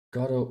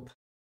got up.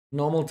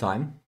 Normal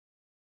time.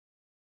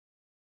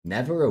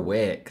 Never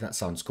awake. That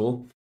sounds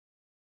cool.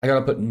 I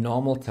got up at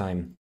normal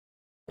time,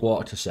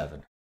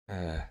 6:45.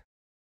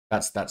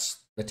 That's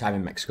the time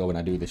in Mexico when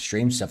I do the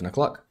stream, 7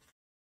 o'clock.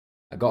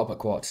 I got up at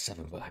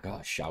 6:45, but I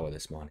got a shower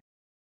this morning.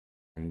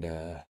 And,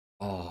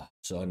 oh,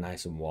 so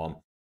nice and warm.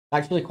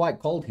 Actually quite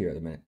cold here at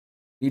the minute.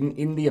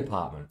 In the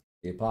apartment.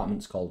 The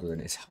apartment's colder than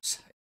it's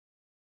outside.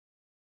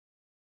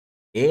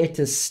 A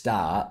to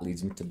start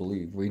leads me to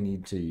believe we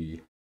need to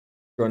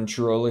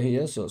controller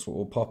here, so that's what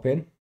we'll pop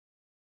in.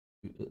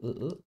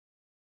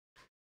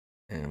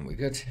 And we're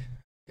good.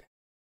 Okay.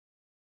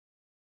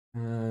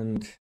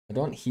 And I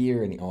don't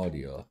hear any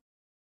audio.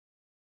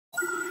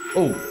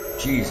 Oh,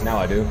 geez, now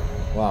I do.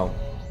 Wow.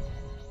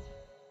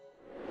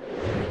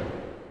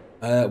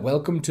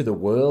 Welcome to the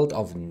world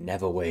of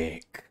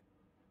NeverAwake.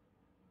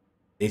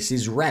 This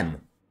is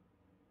Rem.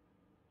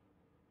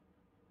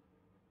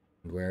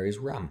 And where is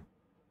Ram?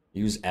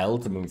 Use L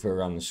to move her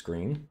around the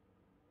screen.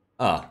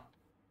 Ah.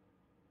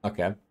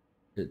 Okay.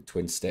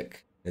 Twin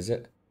stick, is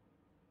it?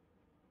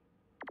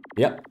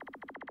 Yep.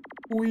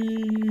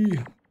 Whee!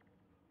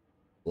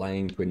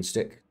 Flying twin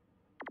stick.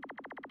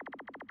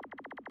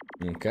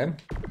 Okay.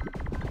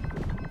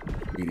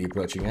 Beat the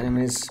approaching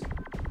enemies.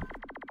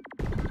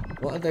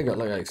 What have they got?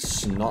 Like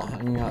snot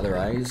hanging out of their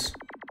eyes?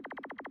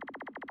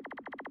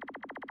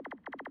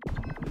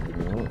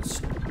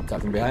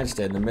 Attack from behind,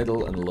 stay in the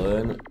middle, and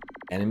learn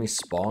enemy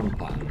spawn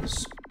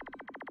patterns.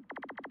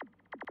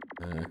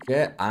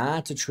 Okay,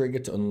 R to trigger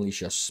to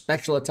unleash your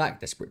special attack.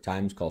 Desperate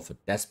times call for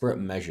desperate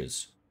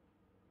measures.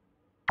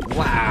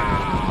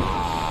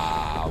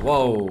 Wow!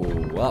 Whoa!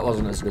 Well, that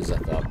wasn't as good as I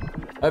thought.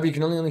 However, you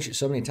can only unleash it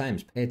so many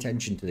times. Pay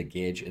attention to the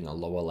gauge in the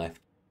lower left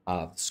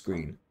part of the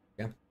screen.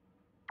 Yeah?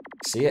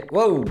 See it?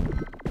 Whoa!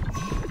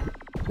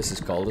 This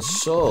is called a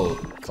soul.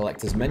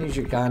 Collect as many as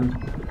you can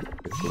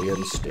to clear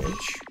the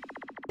stage.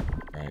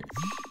 Right.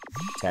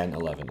 10,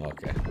 11.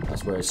 Okay.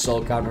 That's where his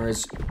soul counter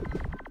is.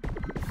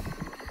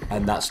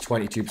 And that's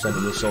 22%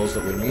 of the souls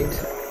that we need.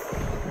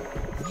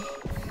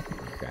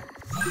 Okay.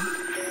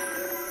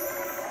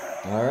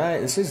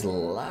 Alright, this is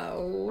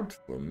loud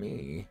for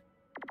me.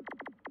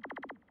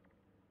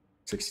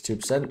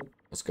 62%.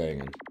 What's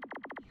going on?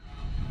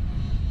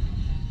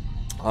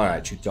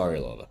 Alright,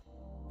 tutorial over.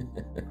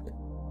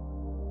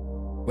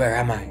 Where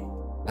am I?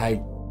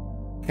 I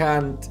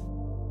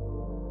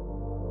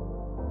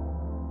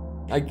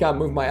can't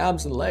move my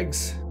arms and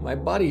legs, my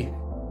body,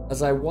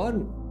 as I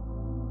want.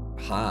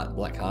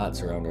 Black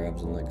hearts around her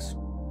arms and legs.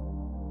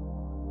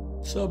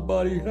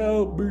 Somebody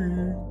help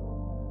me.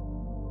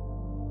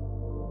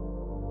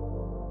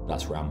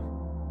 That's Ram.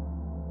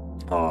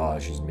 Oh,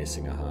 she's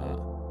missing a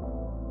heart.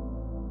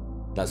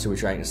 That's who we're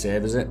trying to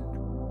save, is it?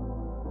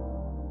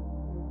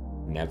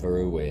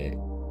 NeverAwake.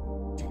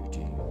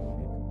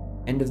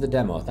 End of the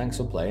demo. Thanks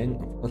for playing.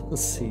 We'll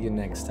see you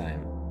next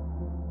time.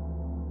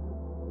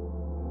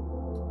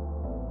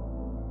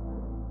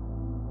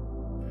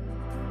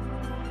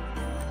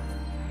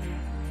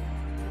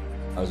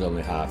 I was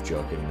only half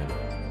joking then.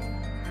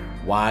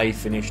 Why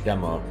finish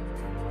demo?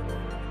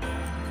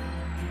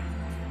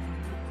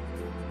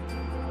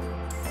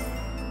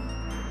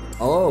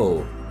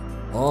 Oh.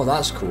 Oh,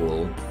 that's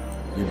cool.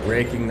 You're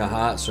breaking the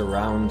hearts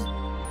around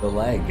the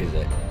leg, is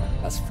it?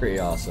 That's pretty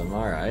awesome.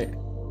 Alright.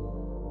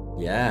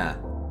 Yeah.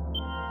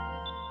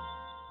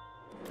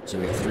 So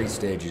we have 3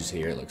 stages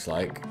here, it looks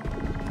like.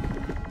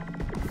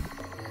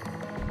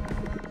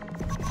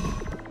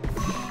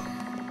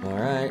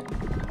 Alright.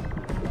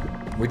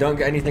 We don't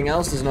get anything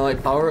else? There's no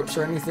like power-ups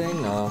or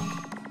anything? No.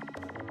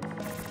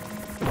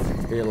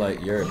 I feel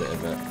like you're a bit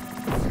of a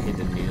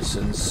hidden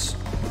nuisance.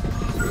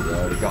 We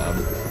already got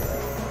him.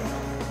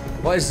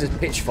 What is this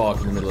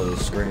pitchfork in the middle of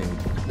the screen?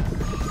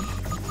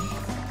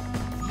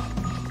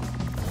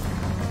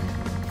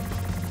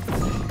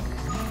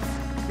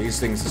 These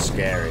things are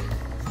scary.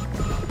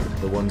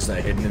 The ones that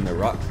are hidden in the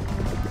rock.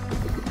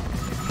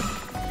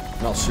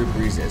 Not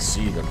super easy to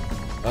see them.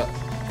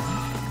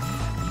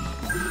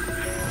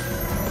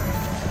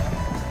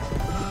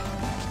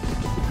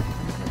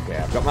 Okay,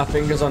 I've got my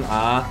fingers on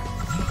R.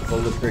 Pull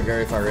the trigger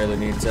if I really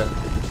need to.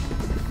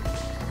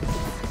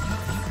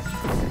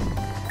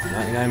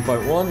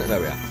 99.1, there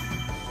we are.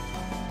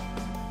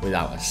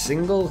 Without a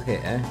single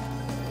hit.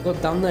 Look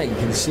down there, you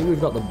can see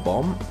we've got the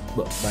bomb,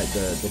 but like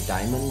the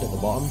diamond at the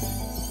bottom.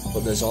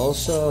 But there's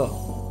also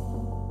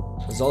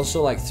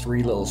like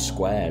 3 little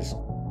squares.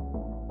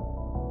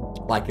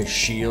 Like a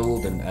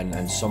shield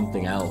and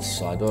something else.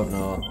 So I don't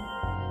know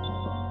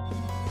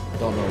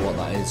what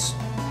that is.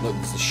 Look,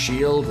 there's a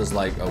shield, there's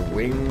like a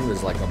wing,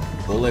 there's like a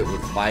bullet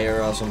with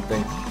fire or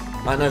something.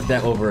 I don't know if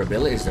they're other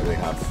abilities that we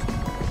have.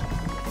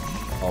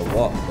 Or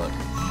what, but...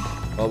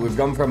 Well, we've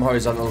gone from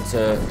horizontal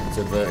to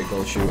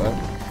vertical shooter.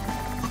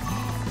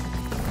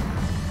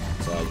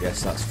 So I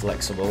guess that's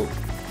flexible.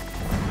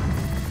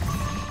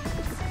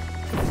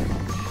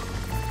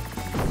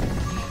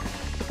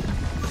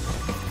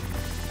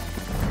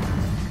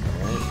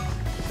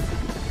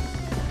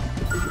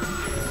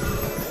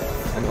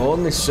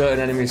 only certain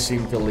enemies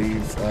seem to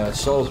leave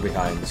souls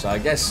behind. So I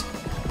guess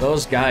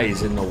those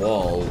guys in the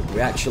wall, we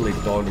actually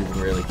don't even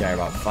really care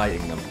about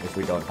fighting them if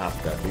we don't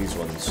have to. These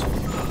ones,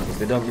 because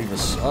they don't leave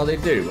us. Oh, they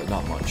do, but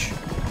not much.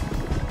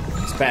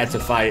 It's better to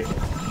fight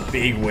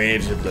big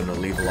waves of them and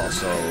leave a lot of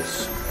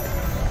souls.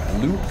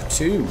 Loop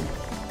 2.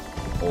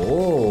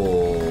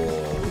 Oh,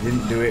 we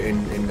didn't do it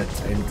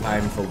in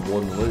time for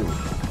one loop.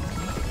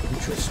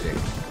 Interesting.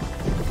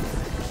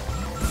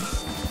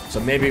 So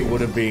maybe it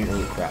would have been,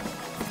 oh crap,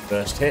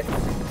 first hit.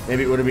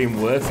 Maybe it would have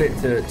been worth it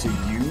to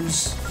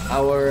use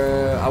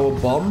our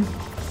bomb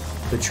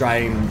to try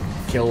and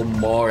kill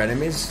more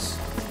enemies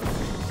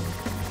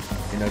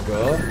in a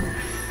go.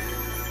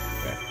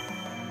 Okay.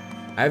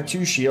 I have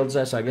 2 shields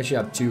there, so I guess you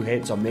have 2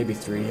 hits or maybe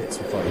 3 hits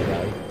before you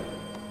die.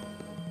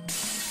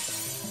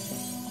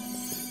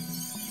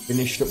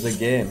 Finished up the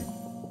game.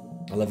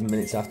 11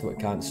 minutes after it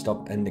can't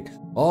stop ending.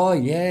 Oh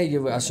yeah,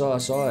 I saw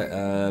it.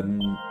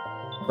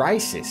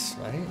 Crisis,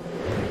 right?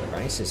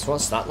 Crisis.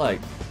 What's that like?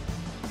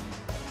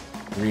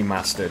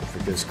 Remastered,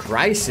 because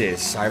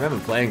Crisis, I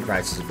remember playing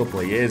Crisis a couple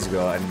of years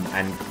ago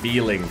and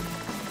feeling,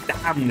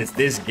 damn,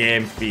 this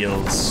game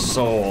feels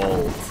so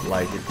old.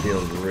 Like, it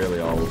feels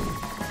really old.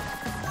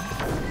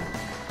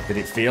 Did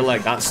it feel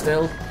like that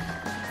still?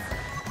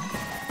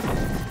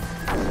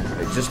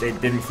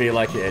 It didn't feel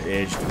like it had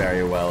aged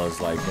very well as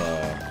like,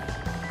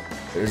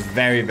 it was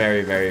very,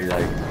 very, very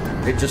like,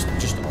 it just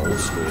old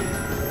school.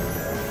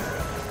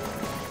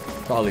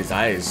 Look at all these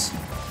eyes.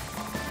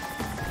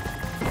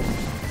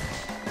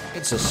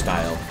 It's a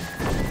style.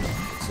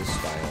 It's a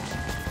style.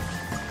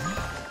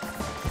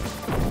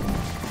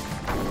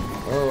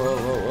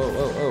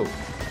 Oh.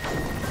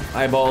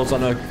 Eyeballs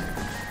on a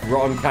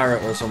rotten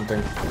carrot or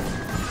something.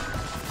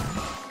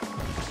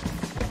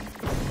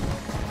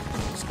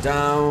 It's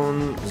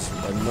down. There's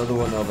another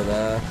one over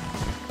there.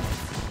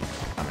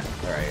 Damn it.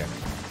 Where are you?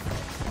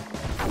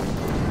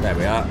 There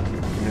we are.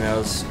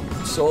 There's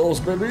souls,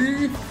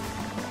 baby.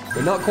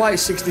 We're not quite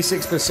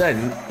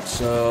 66%,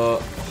 so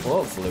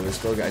hopefully we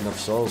still get enough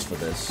souls for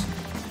this.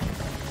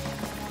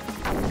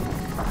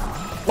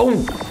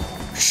 Oh!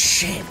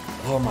 Shit!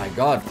 Oh my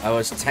god, I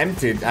was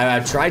tempted. I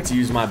tried to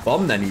use my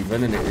bomb then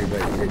even, and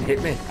it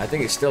hit me. I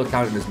think it still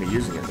counted as me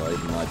using it though,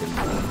 even though I didn't.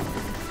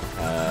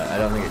 I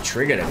don't think it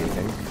triggered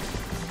anything.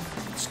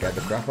 It scared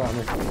the crap out of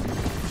me.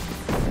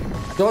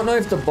 Don't know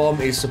if the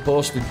bomb is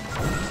supposed to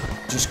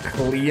just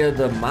clear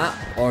the map,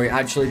 or it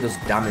actually does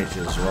damage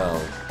as well.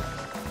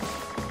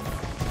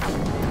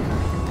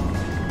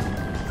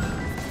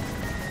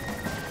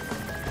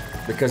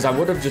 Because I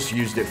would have just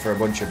used it for a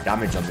bunch of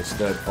damage on this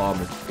third farm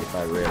if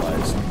I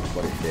realised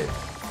what it did.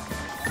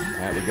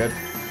 Alright, we good?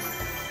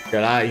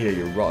 Get out of here,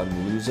 you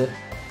rotten loser.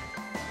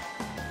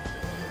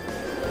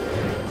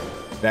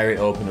 Very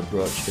open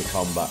approach to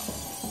combat.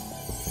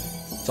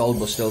 Solid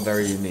but still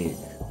very unique.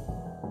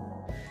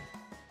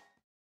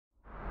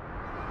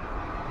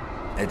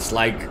 It's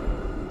like,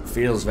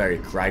 feels very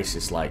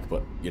Crisis-like,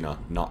 but, you know,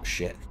 not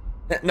shit.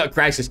 Not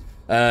Crisis,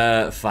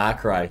 Far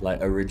Cry,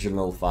 like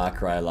original Far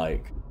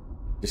Cry-like.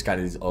 Just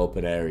kind of these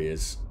open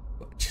areas,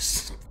 but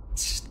just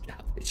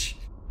garbage.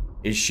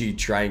 Is she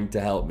trying to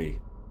help me?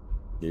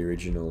 The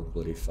original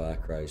bloody Far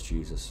Cry's,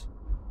 Jesus.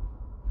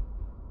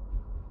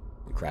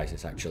 And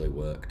Crisis actually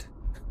worked.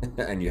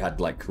 And you had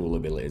like cool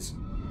abilities.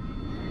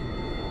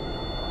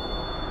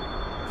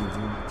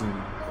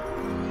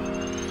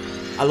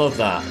 I love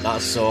that.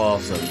 That's so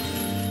awesome.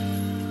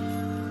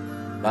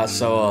 That's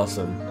so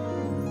awesome.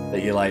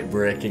 That you're like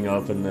breaking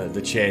open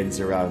the chains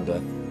around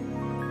her.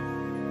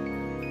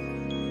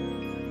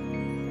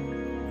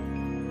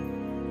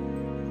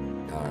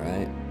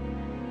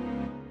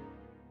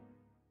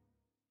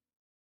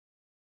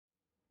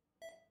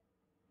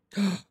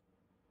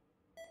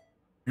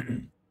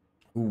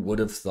 Who would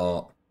have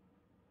thought?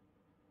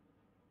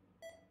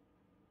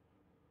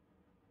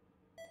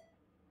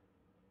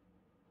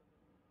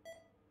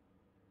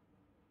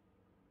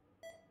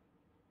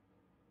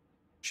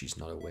 She's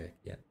not awake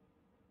yet.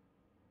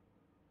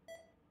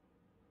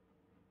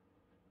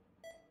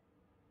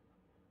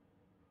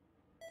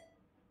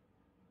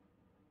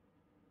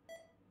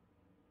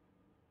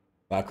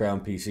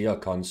 Background PC or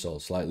console,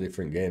 slightly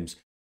different games.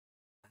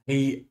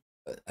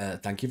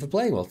 Thank you for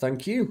playing. Well,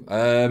 thank you.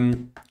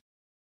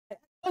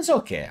 That's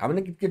okay. I'm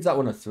gonna give that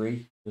one a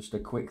 3, just a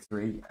quick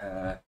 3.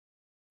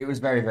 It was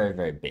very, very,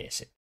 very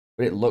basic,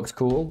 but it looked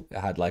cool. It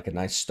had like a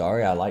nice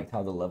story. I liked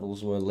how the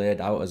levels were laid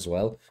out as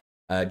well.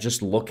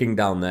 Just looking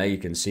down there, you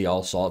can see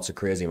all sorts of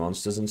crazy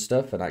monsters and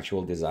stuff and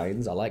actual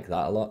designs. I like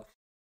that a lot,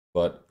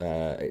 but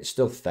it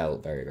still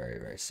felt very, very,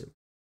 very simple.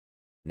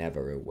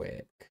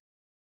 NeverAwake,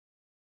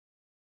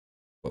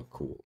 but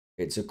cool.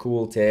 It's a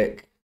cool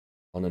take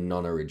on a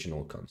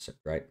non-original concept,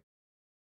 right?